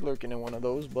ZARD lurking in one of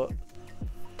those. But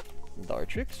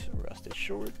Dartrix, Rusted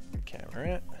Short,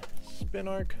 Cameron,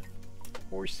 Spinark,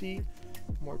 Horsey,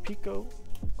 Morpeko,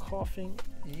 Coughing,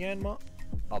 Yanma,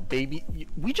 a baby.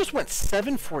 We just went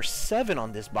 7 for 7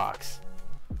 on this box.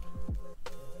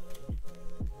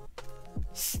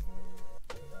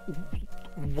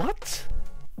 What?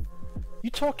 You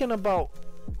talking about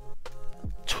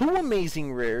 2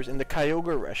 amazing rares in the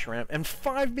Kyogre Reshiram and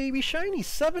 5 baby shinies.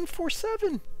 7 for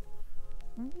 7.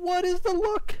 What is the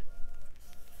luck?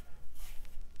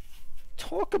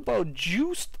 Talk about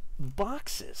juiced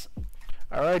boxes.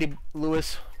 Alrighty,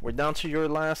 Lewis, we're down to your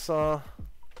last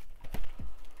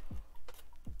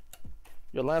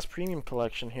premium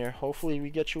collection here. Hopefully we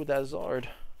get you with that ZARD.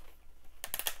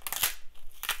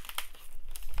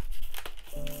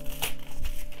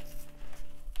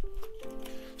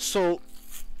 So,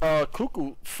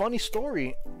 Cuckoo, funny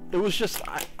story. It was just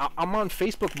I'm on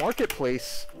Facebook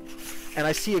Marketplace, and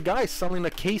I see a guy selling a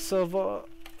case of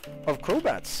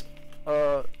Crobats,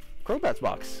 Crobats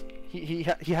box. He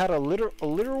had a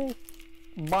literal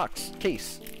box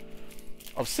case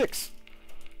of 6,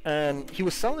 and he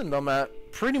was selling them at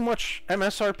pretty much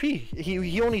MSRP.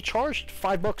 He only charged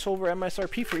 $5 over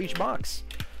MSRP for each box.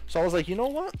 So I was like, you know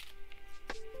what?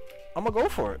 I'm gonna go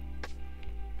for it.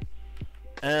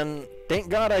 And thank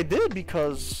God I did,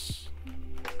 because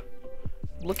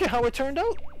look at how it turned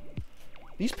out.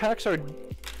 These packs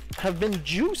have been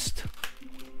juiced.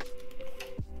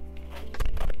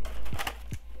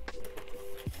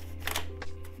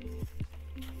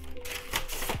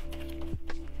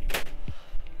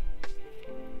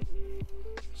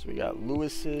 So we got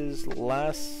Lewis's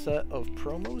last set of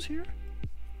promos here.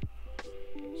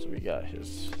 So we got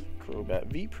his Crobat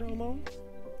V promo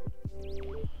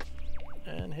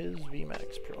and his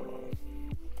VMAX promo.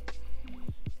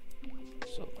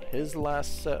 So his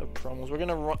last set of promos.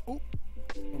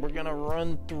 We're gonna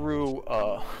run through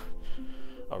a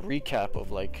recap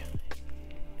of like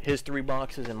his 3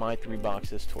 boxes and my 3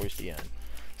 boxes towards the end.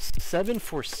 7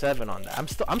 for 7 on that.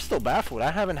 I'm still baffled.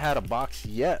 I haven't had a box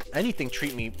yet. Anything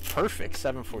treat me perfect.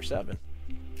 7 for 7.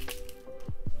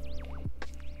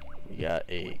 We got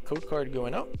a code card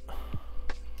going out. 1,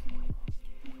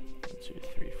 2,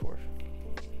 3, 4.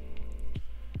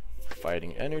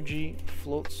 Fighting Energy,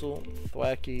 Floatzel,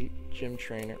 Thwackey, Gym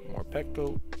Trainer,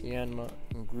 Morpeko, Yanma,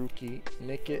 Grookey,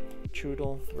 Nickit,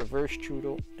 Choodle, Reverse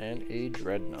Choodle, and a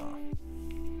Dreadnought.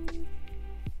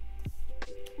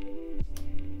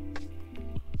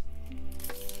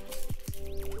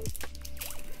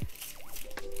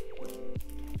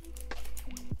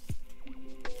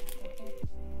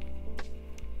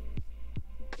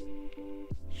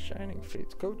 Shining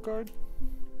Fates code card.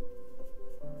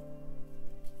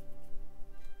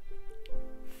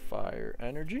 Fire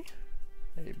Energy,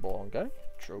 a Ball Guy,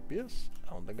 Tropius,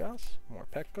 Eldegoss,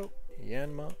 Morpeko,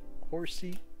 Yanma,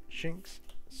 Horsey, Shinx,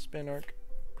 Spinark,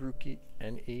 Grookey,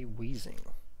 and a Weezing.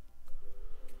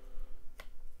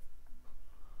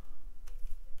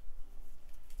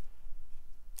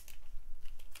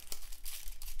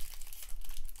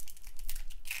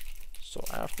 So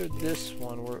after this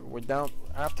one, we're down.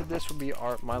 After this will be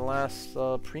my last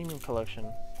premium collection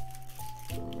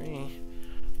for me.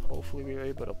 Hopefully we are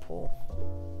able to pull.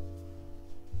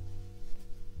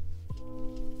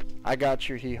 I got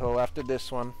your He-Ho after this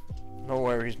one. No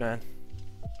worries, man.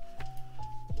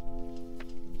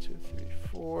 1, 2, 3,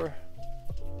 4.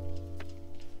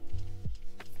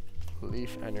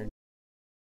 Leaf Energy.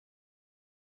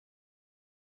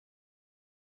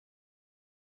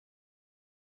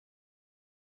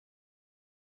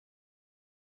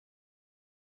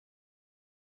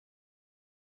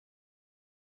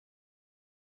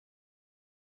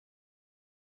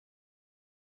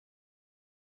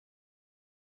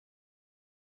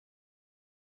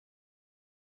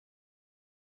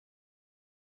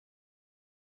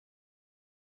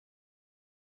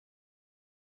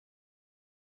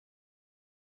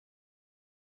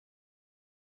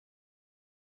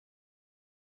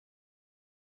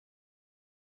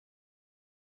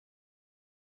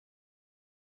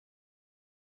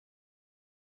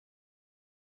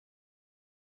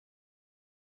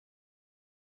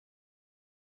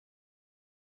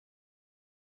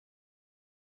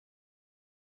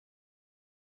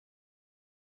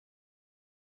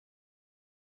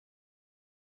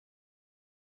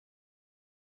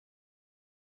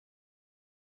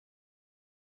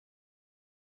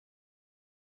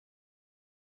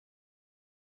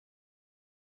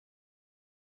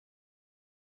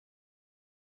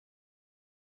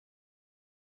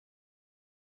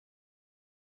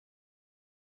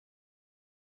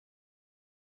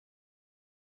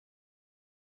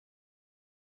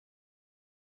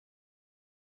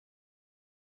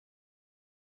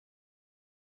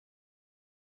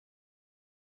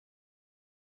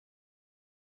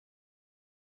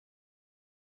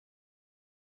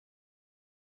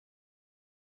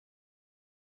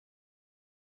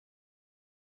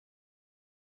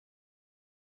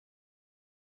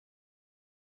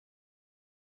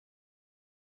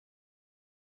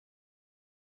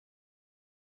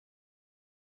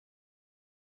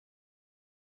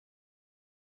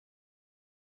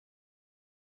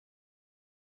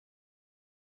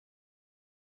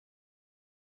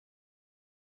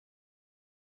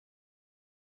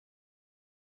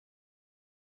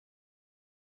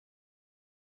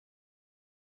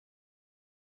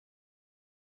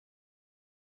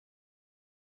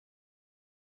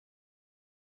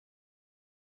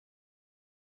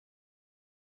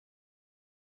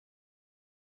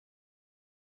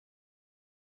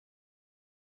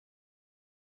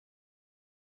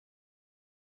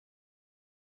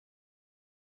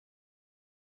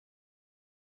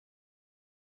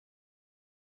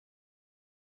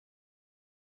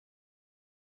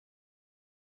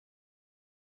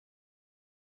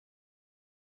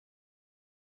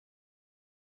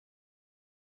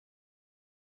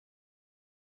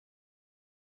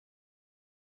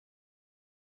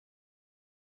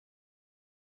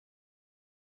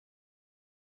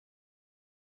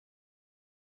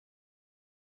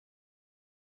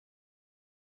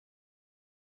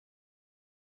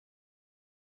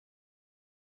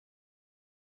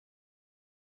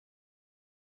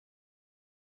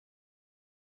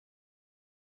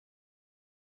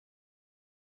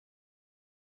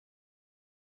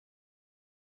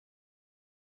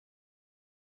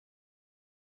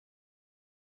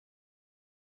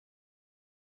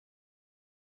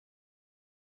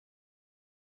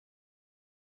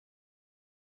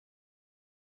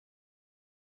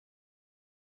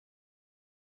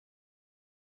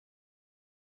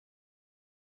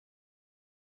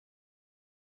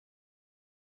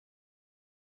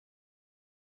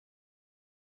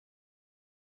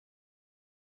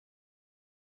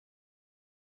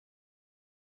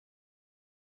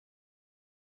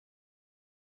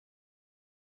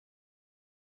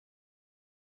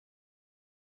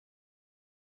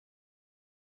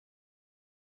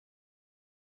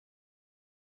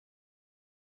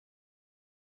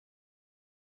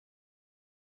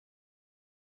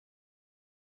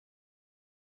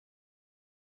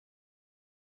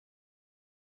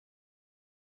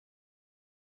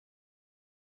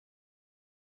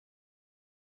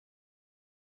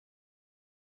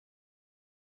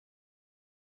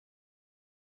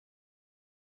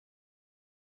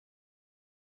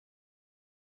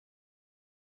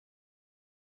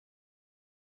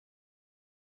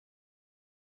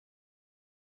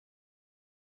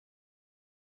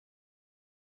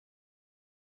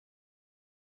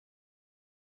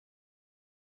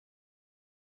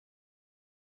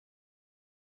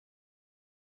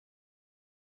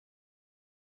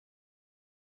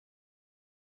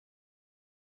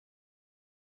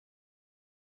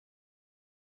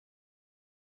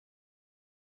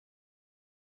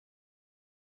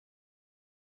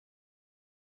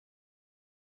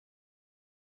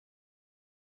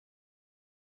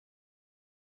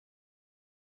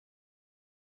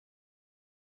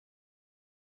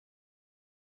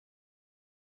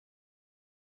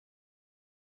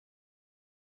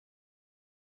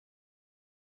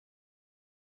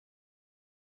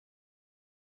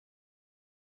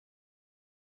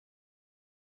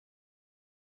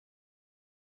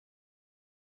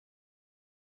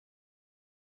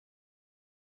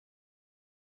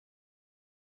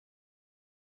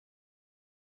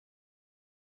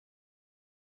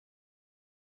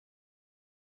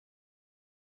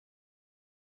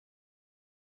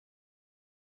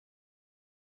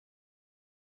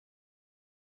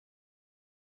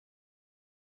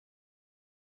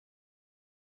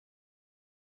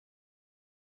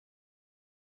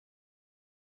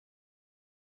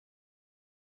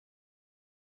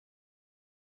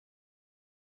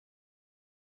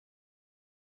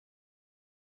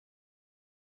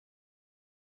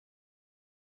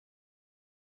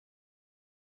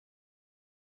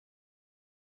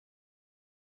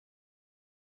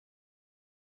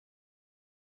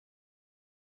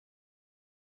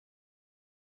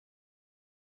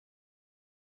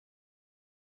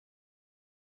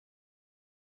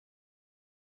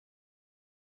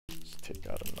 take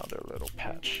out another little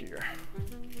patch here.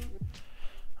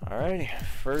 Alrighty,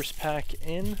 first pack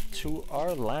in to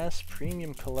our last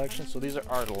premium collection. So these are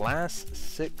our last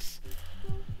 6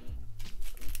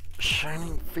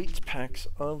 Shining Fates packs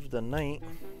of the night.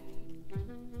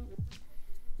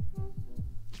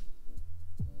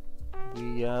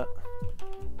 We got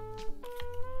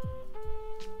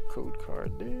code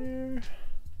card there.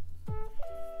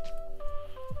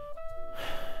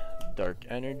 Dark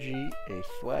Energy, a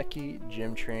Thwacky,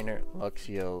 Gym Trainer,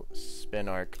 Luxio,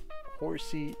 Spinarch,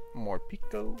 Horsey,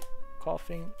 Morpeko,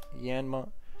 Coughing, Yanma,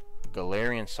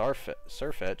 Galarian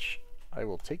Surfetch. I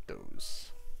will take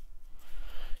those.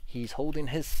 He's holding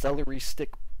his celery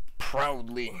stick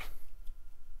proudly.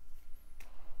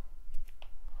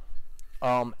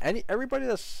 Everybody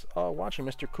that's watching,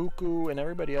 Mr. Cuckoo and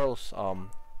everybody else,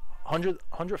 100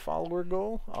 follower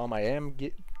goal. I am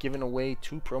giving away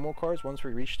 2 promo cards once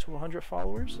we reach 200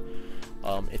 followers.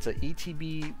 It's a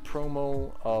ETB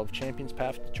promo of Champions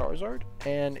Path Charizard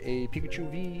and a Pikachu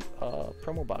V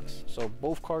promo box. So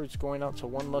both cards going out to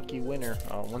one lucky winner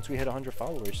once we hit 100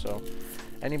 followers. So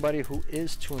anybody who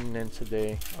is tuning in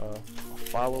today, a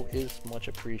follow is much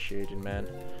appreciated, man.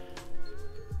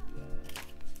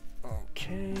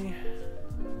 Okay.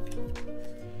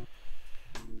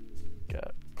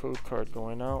 Got code card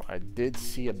going out. I did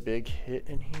see a big hit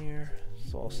in here.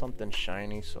 Saw something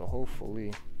shiny, so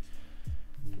hopefully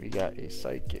we got a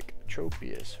Psychic,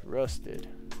 Tropius, Rusted,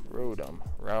 Rotom,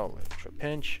 Rowlet,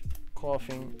 Trapinch,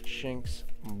 Coughing, Shinx,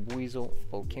 Weasel,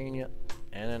 Volcania,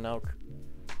 and an Alk.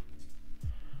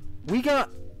 We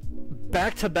got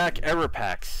back-to-back error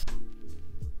packs.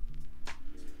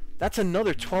 That's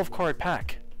another 12 card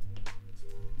pack.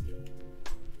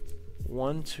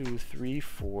 1, 2, 3,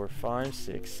 4, 5,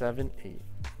 6, 7, 8,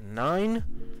 9.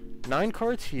 9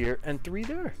 cards here and 3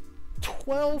 there.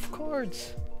 12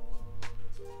 cards.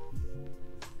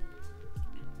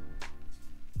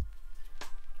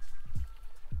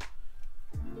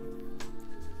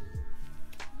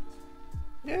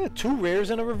 Yeah, 2 rares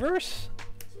and a reverse.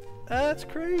 That's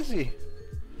crazy.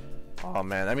 Oh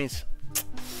man, that means,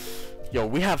 yo,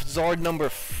 we have ZARD number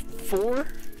 4,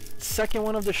 second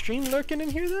one of the stream lurking in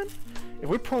here then? If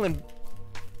we're pulling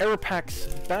error packs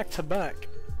back to back.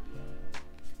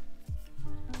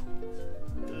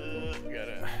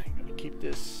 Gotta keep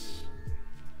this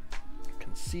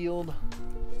concealed.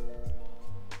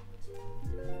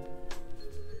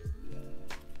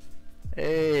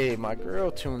 Hey, my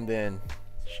girl tuned in.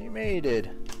 She made it.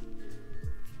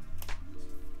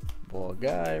 Ball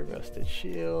guy, Rusted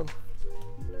Shield.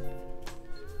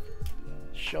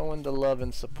 Showing the love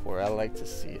and support. I like to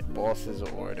see it. Boss's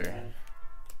order.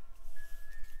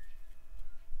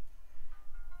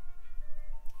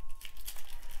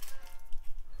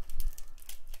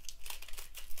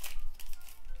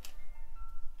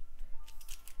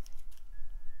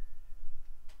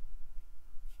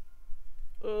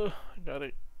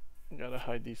 I gotta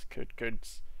hide these code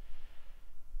cards.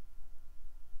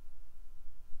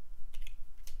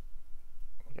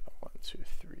 We got 1, 2,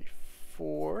 3,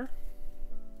 4.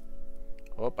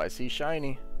 Oh, I see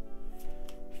shiny.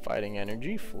 Fighting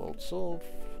Energy, Floatzel,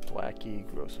 Thwacky,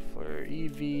 Grossifleur,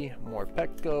 Eevee,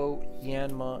 Morpeko,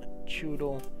 Yanma,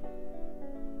 Choodle,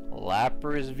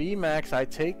 Lapras VMAX. I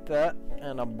take that,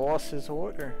 and a Boss's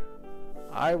order.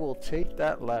 I will take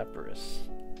that Lapras.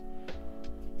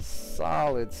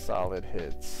 Solid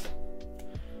hits.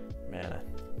 Man,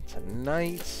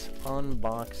 tonight's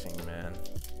unboxing, man.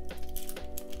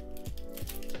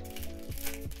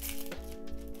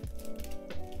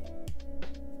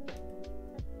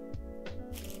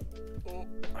 Oh,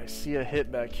 I see a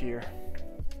hit back here.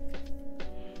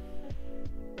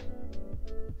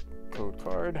 Code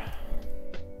card.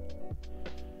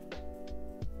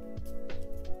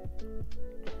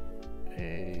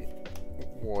 A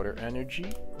Water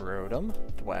Energy, Rotom,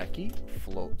 Thwacky,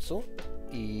 Floatzel,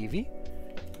 Eevee,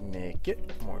 Nickit,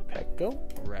 Morpeko,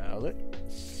 Rowlet,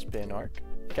 Spinarch,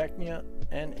 Cacnea,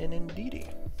 and an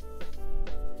Indeedee.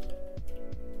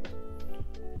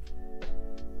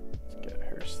 Let's get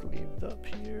her sleeved up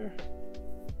here.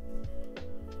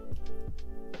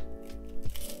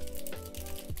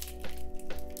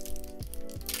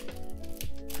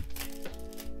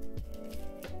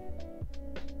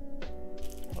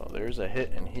 There's a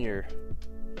hit in here.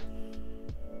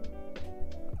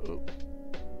 Oh,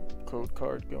 code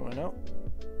card going out.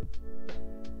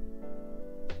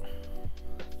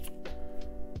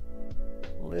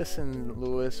 Listen,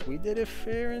 Lewis, we did it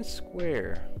fair and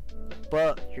square,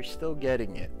 but you're still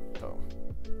getting it. Oh,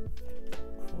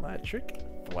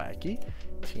 Electric, Thwacky,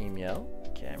 Team Yell,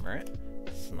 Cameron,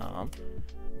 Snom,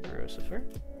 Grossifer,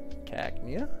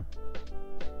 Cacnea,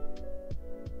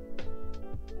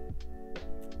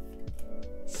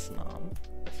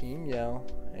 Team Yell,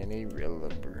 and a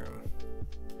Rillaboom.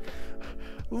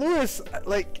 Lewis,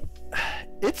 like,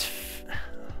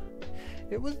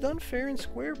 it was done fair and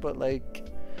square, but like,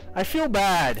 I feel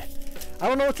bad. I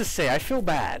don't know what to say. I feel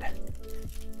bad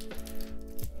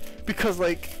because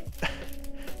like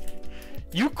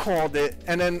you called it,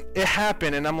 and then it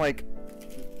happened, and I'm like,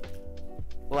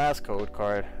 last code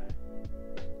card.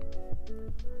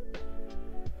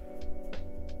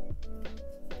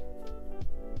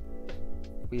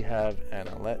 We have an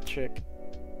electric,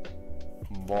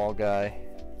 ball guy,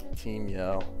 Team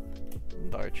Yell,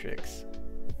 Dartrix,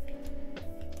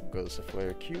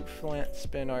 Gossifleur, Cute Flant,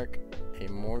 Spinark, a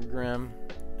Morgrem,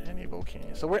 and a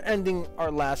Volcanion. So we're ending our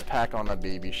last pack on a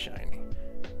baby shiny.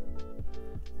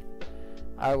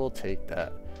 I will take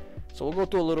that. So we'll go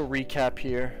through a little recap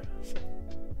here.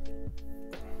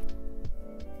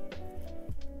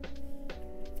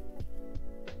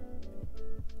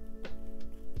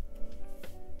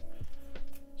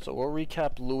 So we'll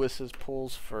recap Lewis's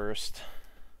pulls first.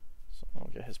 So I'll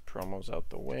get his promos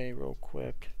out the way real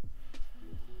quick.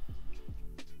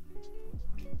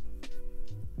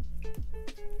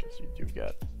 Because you do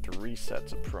got 3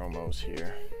 sets of promos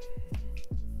here.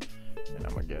 And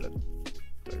I'm gonna get it.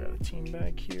 I got a team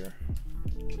bag here.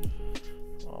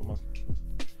 So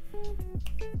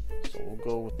we'll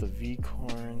go with the V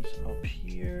cards up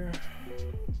here.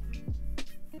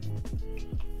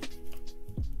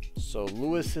 So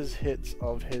Lewis's hits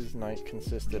of his night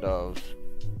consisted of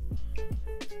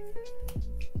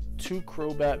 2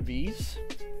 Crobat Vs,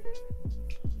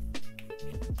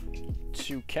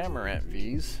 2 Camarant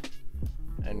Vs,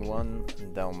 and 1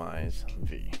 Delmise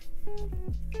V.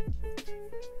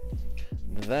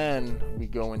 Then we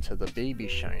go into the baby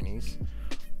shinies.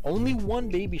 Only 1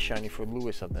 baby shiny for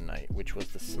Lewis of the night, which was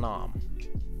the Snom.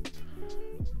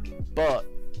 But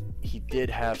he did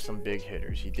have some big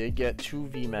hitters. He did get 2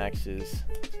 VMAXs,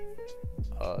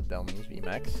 Delmise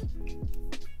VMAX.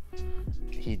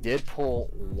 He did pull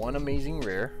 1 amazing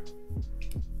rare.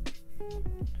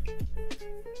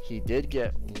 He did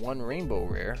get 1 rainbow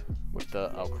rare with the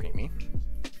Alcremie,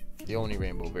 the only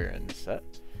rainbow rare in the set.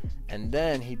 And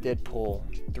then he did pull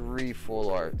 3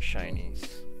 full art shinies,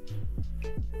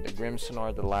 the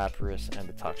Grimmsnarl, the Lapras, and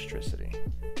the Toxtricity.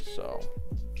 So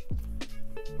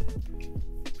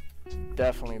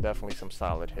definitely some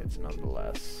solid hits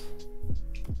nonetheless.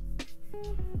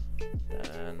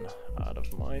 Then out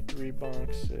of my 3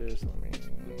 boxes, let me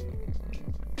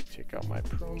take out my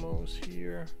promos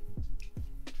here.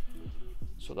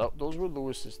 So those were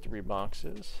Lewis's 3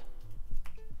 boxes.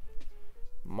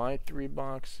 My 3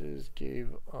 boxes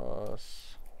gave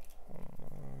us,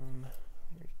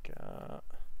 we got,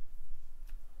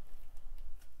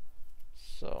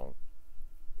 so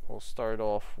we'll start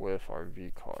off with our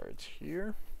V cards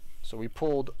here. So we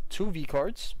pulled 2 V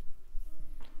cards,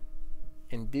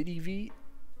 Indeedee V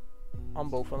on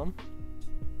both of them.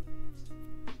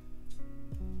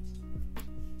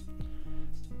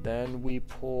 Then we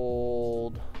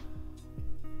pulled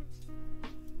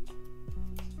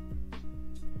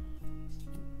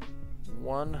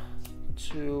 1,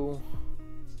 2,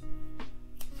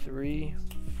 3,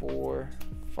 4,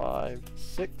 5,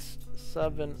 6,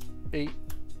 7, 8,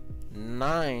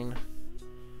 9.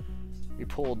 We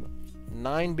pulled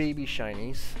 9 baby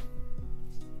shinies.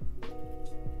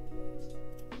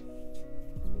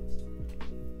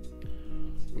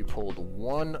 We pulled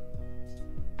 1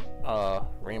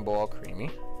 rainbow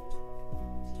Alcremie.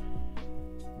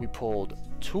 We pulled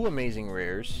 2 amazing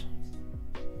rares.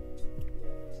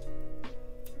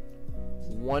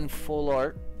 1 full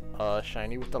art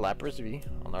shiny with the Lapras V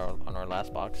on our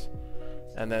last box.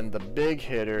 And then the big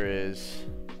hitter is,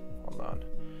 hold on,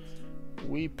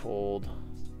 we pulled,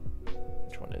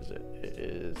 which one is it? It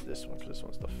is this one, because this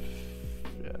one's the,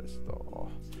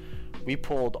 we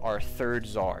pulled our 3rd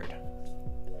ZARD.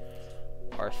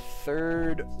 Our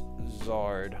 3rd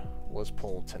ZARD was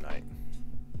pulled tonight.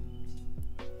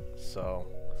 So,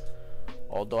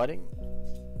 although I didn't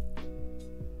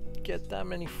get that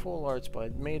many full arts, but I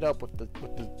made up with the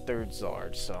 3rd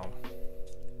ZARD, so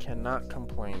cannot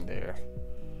complain there.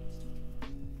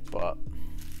 But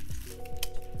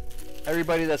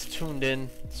everybody that's tuned in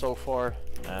so far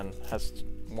and has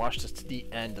watched us to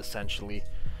the end, essentially,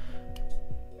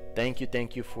 thank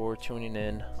you for tuning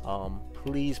in.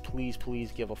 Please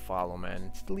give a follow, man.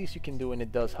 It's the least you can do, and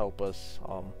it does help us.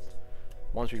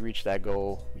 Once we reach that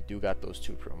goal, we do got those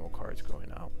 2 promo cards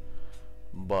going out.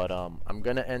 But I'm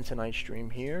gonna end tonight's stream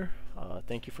here.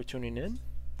 Thank you for tuning in,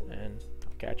 and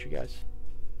I'll catch you guys.